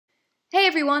Hey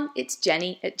everyone, it's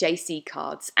Jenny at JC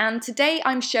Cards, and today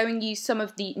I'm showing you some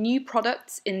of the new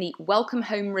products in the Welcome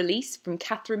Home release from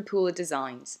Catherine Pooler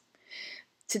Designs.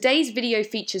 Today's video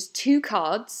features two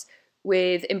cards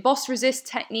with emboss resist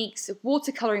techniques,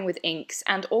 watercolouring with inks,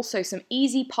 and also some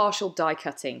easy partial die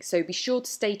cutting, so be sure to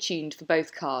stay tuned for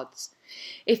both cards.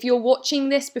 If you're watching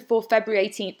this before February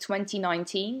 18th,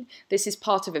 2019, this is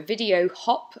part of a video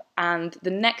hop, and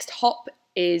the next hop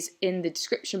is in the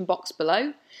description box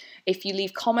below. If you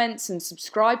leave comments and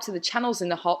subscribe to the channels in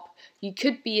the hop, you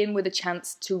could be in with a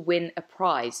chance to win a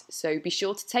prize, so be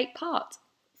sure to take part.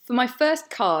 For my first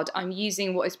card, I'm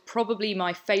using what is probably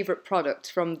my favourite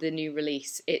product from the new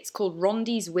release. It's called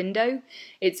Rondi's Window.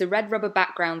 It's a red rubber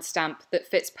background stamp that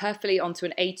fits perfectly onto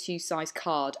an A2 size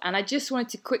card, and I just wanted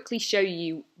to quickly show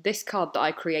you this card that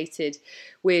I created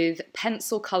with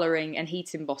pencil colouring and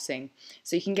heat embossing,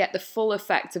 so you can get the full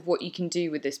effect of what you can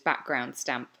do with this background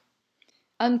stamp.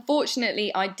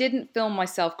 Unfortunately, I didn't film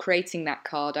myself creating that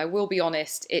card. I will be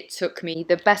honest, it took me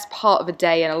the best part of a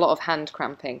day and a lot of hand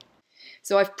cramping.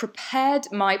 So I've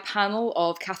prepared my panel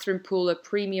of Catherine Pooler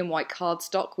premium white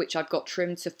cardstock, which I've got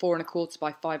trimmed to 4 1/4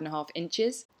 by 5.5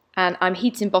 inches. And I'm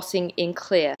heat embossing in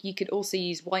clear. You could also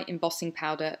use white embossing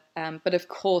powder, but of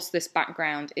course this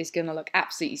background is going to look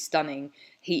absolutely stunning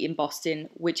heat embossed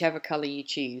in whichever colour you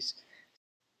choose.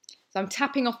 So I'm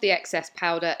tapping off the excess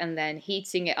powder and then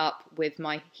heating it up with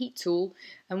my heat tool,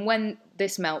 and when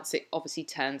this melts it obviously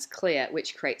turns clear,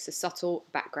 which creates a subtle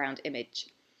background image.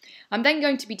 I'm then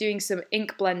going to be doing some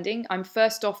ink blending. I'm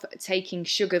first off taking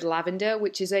Sugared Lavender,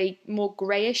 which is a more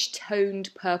greyish toned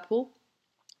purple,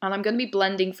 and I'm going to be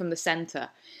blending from the centre.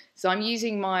 So I'm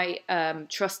using my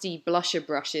trusty blusher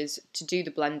brushes to do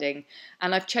the blending,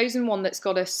 and I've chosen one that's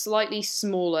got a slightly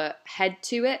smaller head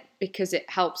to it because it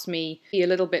helps me be a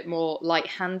little bit more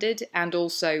light-handed, and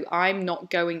also I'm not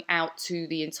going out to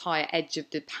the entire edge of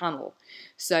the panel.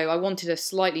 So I wanted a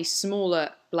slightly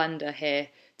smaller blender here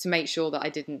to make sure that I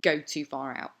didn't go too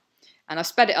far out. And I've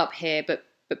sped it up here, but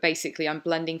basically I'm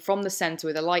blending from the centre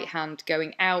with a light hand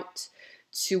going out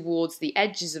towards the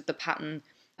edges of the pattern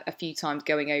a few times,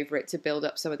 going over it to build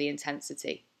up some of the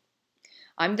intensity.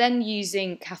 I'm then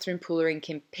using Catherine Pooler ink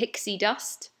in Pixie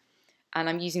Dust, and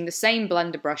I'm using the same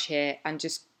blender brush here and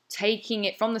just taking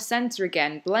it from the centre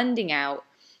again, blending out,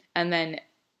 and then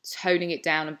toning it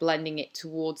down and blending it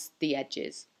towards the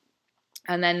edges.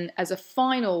 And then as a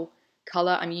final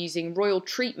colour, I'm using Royal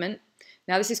Treatment.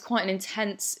 Now this is quite an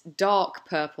intense dark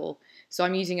purple, so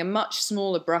I'm using a much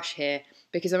smaller brush here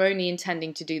because I'm only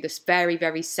intending to do this very,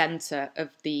 very centre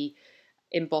of the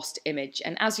embossed image.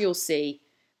 And as you'll see,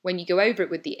 when you go over it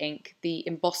with the ink, the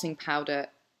embossing powder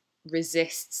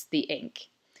resists the ink.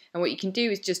 And what you can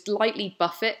do is just lightly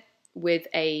buff it with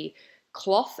a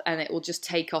cloth, and it will just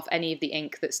take off any of the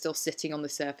ink that's still sitting on the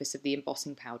surface of the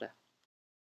embossing powder.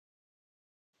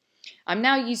 I'm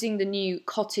now using the new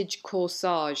Cottage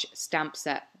Corsage stamp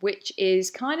set, which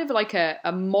is kind of like a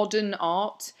modern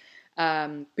art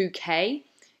bouquet.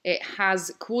 It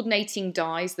has coordinating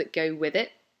dies that go with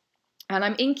it, and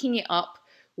I'm inking it up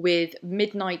with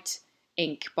Midnight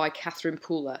ink by Catherine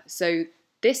Pooler. So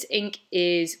this ink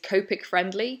is Copic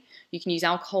friendly. You can use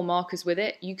alcohol markers with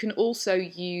it. You can also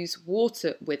use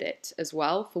water with it as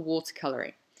well for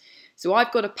watercolouring. So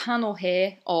I've got a panel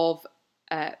here of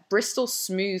Bristol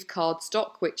smooth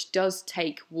cardstock, which does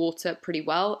take water pretty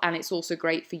well, and it's also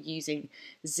great for using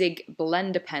Zig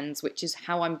blender pens, which is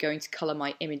how I'm going to colour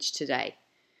my image today.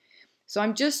 So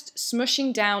I'm just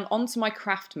smushing down onto my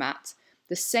craft mat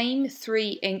the same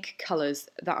 3 ink colours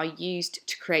that I used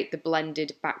to create the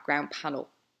blended background panel.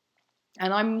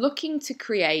 And I'm looking to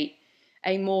create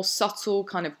a more subtle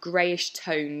kind of greyish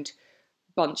toned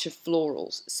bunch of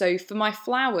florals. So for my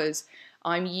flowers,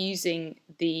 I'm using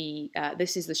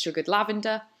this is the Sugared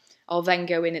Lavender. I'll then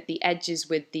go in at the edges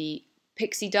with the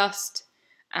Pixie Dust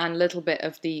and a little bit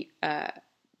of the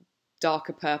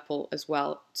darker purple as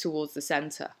well towards the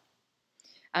centre.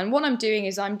 And what I'm doing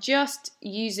is I'm just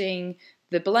using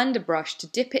the blender brush to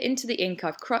dip it into the ink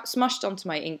I've smushed onto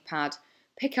my ink pad,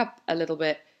 pick up a little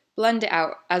bit, blend it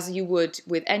out as you would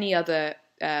with any other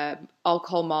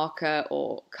alcohol marker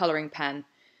or colouring pen.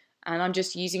 And I'm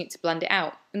just using it to blend it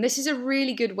out. And this is a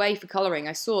really good way for colouring.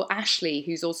 I saw Ashley,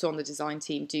 who's also on the design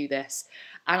team, do this,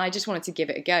 and I just wanted to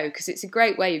give it a go because it's a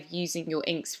great way of using your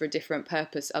inks for a different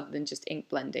purpose other than just ink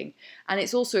blending. And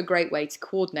it's also a great way to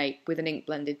coordinate with an ink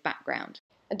blended background.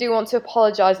 I do want to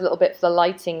apologise a little bit for the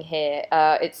lighting here.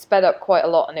 It's sped up quite a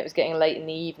lot and it was getting late in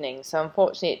the evening, so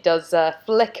unfortunately it does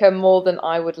flicker more than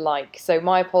I would like. So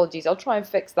my apologies, I'll try and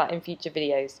fix that in future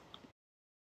videos.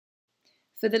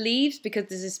 For the leaves, because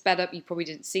this is sped up, you probably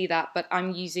didn't see that, but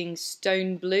I'm using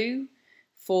Stone Blue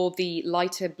for the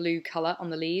lighter blue colour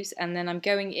on the leaves, and then I'm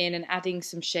going in and adding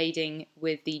some shading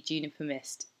with the Juniper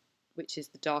Mist, which is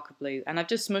the darker blue, and I've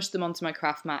just smushed them onto my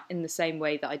craft mat in the same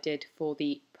way that I did for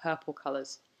the purple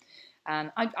colours.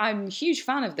 And I'm a huge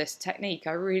fan of this technique.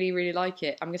 I really like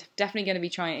it. I'm definitely going to be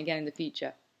trying it again in the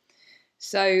future.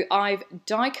 So I've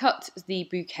die cut the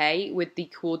bouquet with the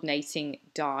coordinating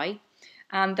die,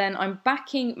 and then I'm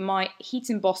backing my heat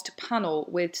embossed panel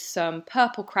with some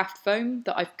purple craft foam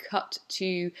that I've cut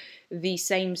to the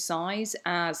same size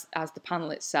as the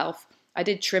panel itself. I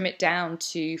did trim it down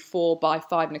to 4 by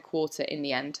 5 1/4 in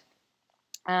the end.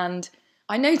 And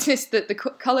I noticed that the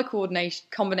colour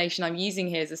combination I'm using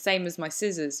here is the same as my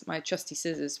scissors, my trusty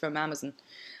scissors from Amazon.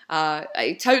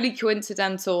 Totally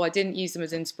coincidental. I didn't use them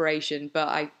as inspiration, but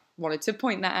I wanted to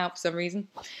point that out for some reason.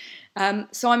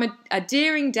 So I'm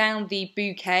adhering down the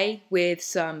bouquet with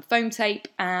some foam tape,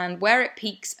 and where it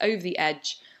peaks over the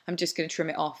edge, I'm just going to trim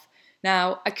it off.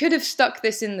 Now, I could have stuck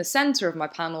this in the centre of my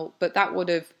panel, but that would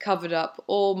have covered up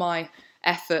all my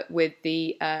effort with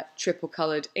the triple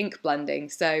coloured ink blending.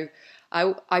 So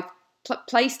I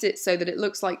placed it so that it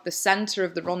looks like the centre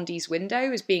of the Rondi's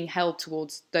window is being held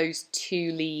towards those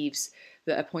 2 leaves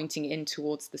that are pointing in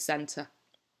towards the centre.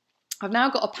 I've now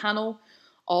got a panel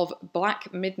of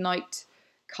black midnight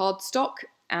cardstock,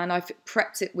 and I've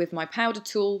prepped it with my powder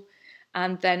tool,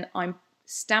 and then I'm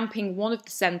stamping one of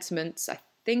the sentiments. I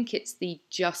think it's the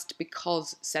Just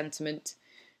Because sentiment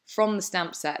from the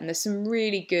stamp set, and there's some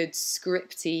really good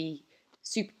scripty,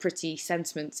 super pretty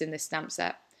sentiments in this stamp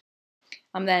set.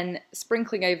 I'm then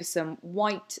sprinkling over some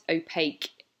white opaque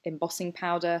embossing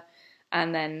powder,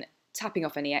 and then tapping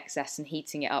off any excess and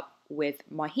heating it up with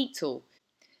my heat tool.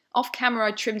 Off camera,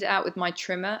 I trimmed it out with my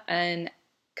trimmer and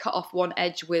cut off one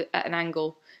edge at an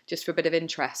angle just for a bit of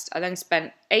interest. I then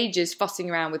spent ages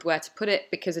fussing around with where to put it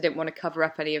because I didn't want to cover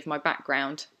up any of my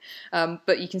background,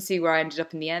 but you can see where I ended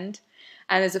up in the end.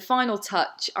 And as a final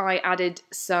touch, I added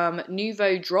some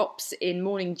Nuvo drops in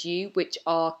Morning Dew, which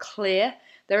are clear.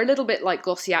 They're a little bit like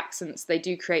glossy accents. They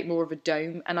do create more of a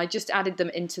dome, and I just added them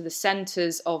into the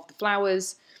centres of the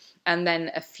flowers and then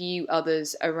a few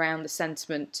others around the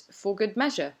sentiment for good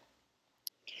measure.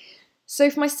 So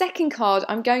for my second card,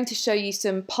 I'm going to show you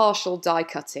some partial die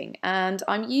cutting, and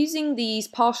I'm using these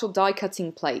partial die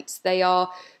cutting plates. They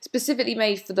are specifically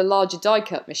made for the larger die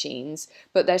cut machines,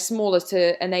 but they're smaller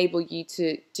to enable you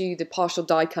to do the partial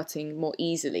die cutting more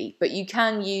easily. But you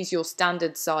can use your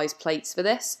standard size plates for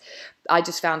this. I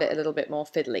just found it a little bit more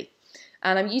fiddly.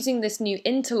 And I'm using this new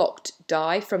Interlocked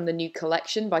Die from the new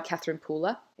collection by Catherine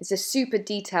Pooler. It's a super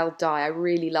detailed die, I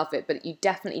really love it, but you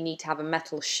definitely need to have a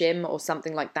metal shim or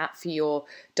something like that for your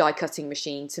die cutting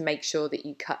machine to make sure that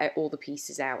you cut all the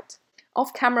pieces out.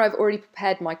 Off camera, I've already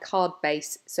prepared my card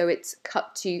base, so it's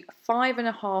cut to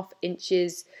 5.5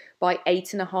 inches by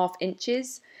 8.5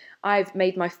 inches. I've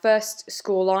made my first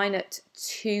score line at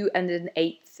 2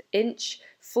 1/8 inch,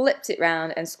 flipped it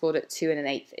round and scored at 2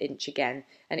 1/8 inch again,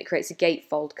 and it creates a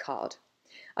gatefold card.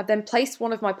 I've then placed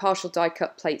one of my partial die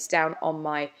cut plates down on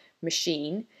my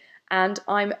machine, and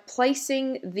I'm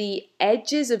placing the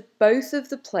edges of both of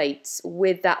the plates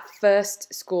with that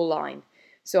first score line.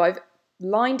 So I've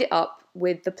lined it up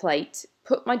with the plate,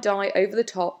 put my die over the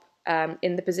top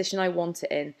in the position I want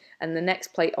it in, and the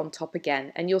next plate on top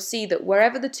again. And you'll see that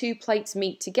wherever the two plates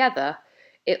meet together,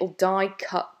 it'll die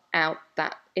cut out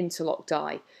that interlock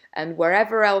die. And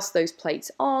wherever else those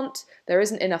plates aren't, there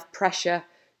isn't enough pressure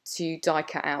to die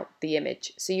cut out the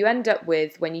image. So you end up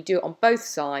with, when you do it on both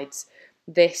sides,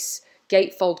 this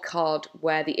gatefold card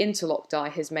where the interlock die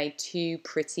has made two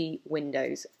pretty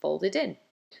windows folded in.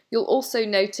 You'll also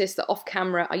notice that off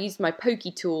camera I used my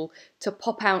pokey tool to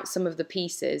pop out some of the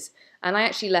pieces, and I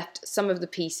actually left some of the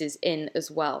pieces in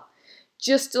as well.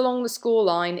 Just along the score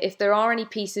line, if there are any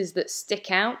pieces that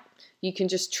stick out, you can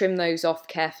just trim those off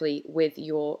carefully with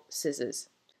your scissors.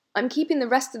 I'm keeping the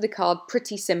rest of the card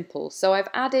pretty simple, so I've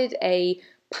added a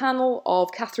panel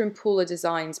of Catherine Pooler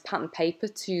Designs pattern paper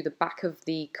to the back of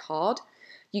the card.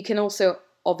 You can also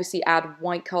obviously add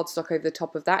white cardstock over the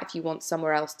top of that if you want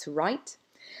somewhere else to write.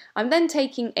 I'm then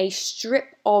taking a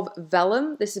strip of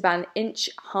vellum, this is about 1 inch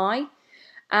high,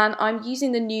 and I'm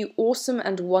using the new Awesome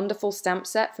and Wonderful stamp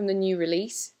set from the new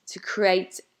release to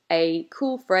create a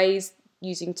cool phrase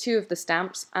using 2 of the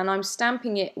stamps, and I'm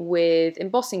stamping it with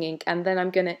embossing ink, and then I'm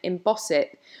going to emboss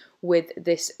it with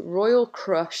this Royal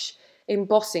Crush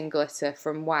embossing glitter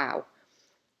from Wow.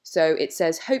 So it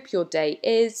says, "Hope your day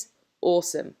is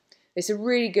awesome." It's a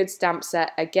really good stamp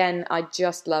set. Again, I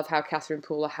just love how Catherine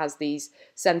Pooler has these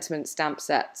sentiment stamp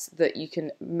sets that you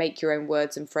can make your own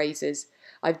words and phrases.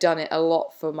 I've done it a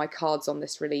lot for my cards on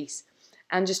this release.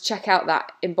 And just check out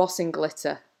that embossing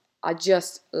glitter. I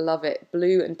just love it.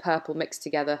 Blue and purple mixed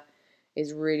together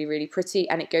is really, really pretty,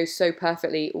 and it goes so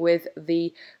perfectly with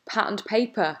the patterned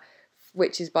paper,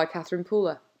 which is by Catherine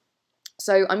Pooler.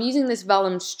 So I'm using this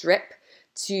vellum strip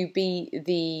to be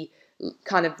the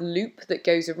kind of loop that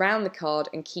goes around the card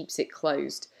and keeps it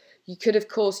closed. You could of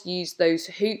course use those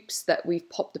hoops that we've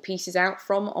popped the pieces out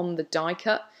from on the die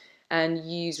cut and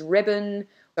use ribbon.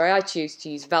 Sorry, I choose to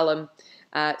use vellum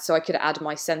so I could add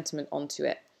my sentiment onto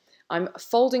it. I'm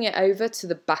folding it over to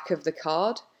the back of the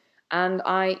card, and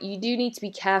you do need to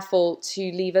be careful to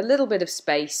leave a little bit of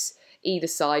space either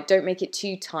side. Don't make it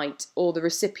too tight or the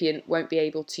recipient won't be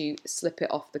able to slip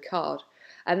it off the card.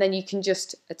 And then you can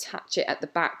just attach it at the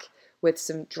back with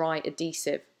some dry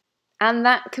adhesive. And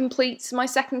that completes my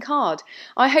second card.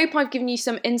 I hope I've given you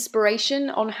some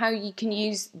inspiration on how you can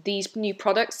use these new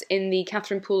products in the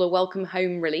Catherine Pooler Welcome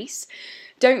Home release.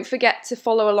 Don't forget to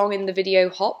follow along in the video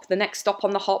hop. The next stop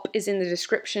on the hop is in the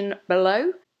description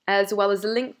below, as well as a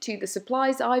link to the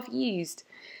supplies I've used.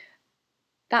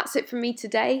 That's it from me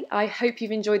today. I hope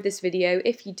you've enjoyed this video.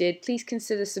 If you did, please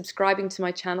consider subscribing to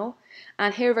my channel,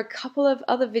 and here are a couple of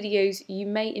other videos you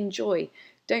may enjoy.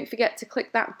 Don't forget to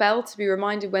click that bell to be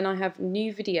reminded when I have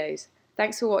new videos.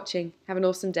 Thanks for watching. Have an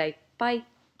awesome day. Bye.